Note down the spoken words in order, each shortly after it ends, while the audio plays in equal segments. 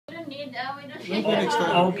Maybe next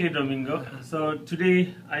time. Okay, Domingo. So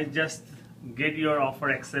today I just get your offer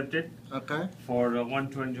accepted Okay. for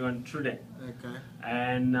 121 today. Okay.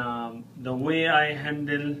 And the way I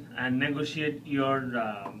handle and negotiate your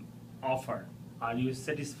offer, are you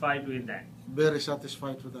satisfied with that? Very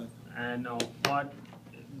satisfied with that. And what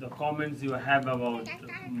the comments you have about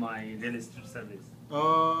my real estate service?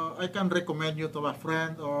 I can recommend you to a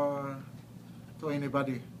friend or to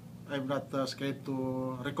anybody. I'm not scared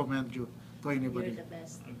to recommend you to anybody. You're the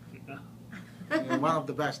best. Okay. You're one of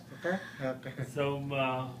the best. Okay. Okay. So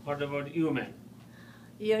what about you, man?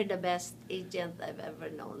 You're the best agent I've ever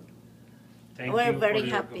known. Thank We're you very for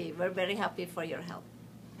your happy. We're very happy for your help.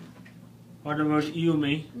 What about you,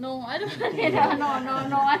 May? No, I don't need it. No,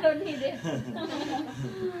 I don't need it.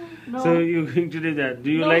 No. So you're going to do that. Do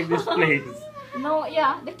you No. like this place? No,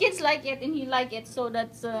 yeah, the kids like it and he like it, so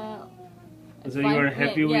that's it's So you are fine.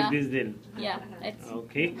 happy Yeah. with this deal? Yeah, it's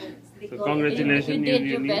Okay. So you congratulations. did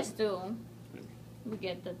your best to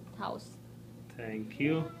get the house. Thank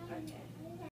you. Okay.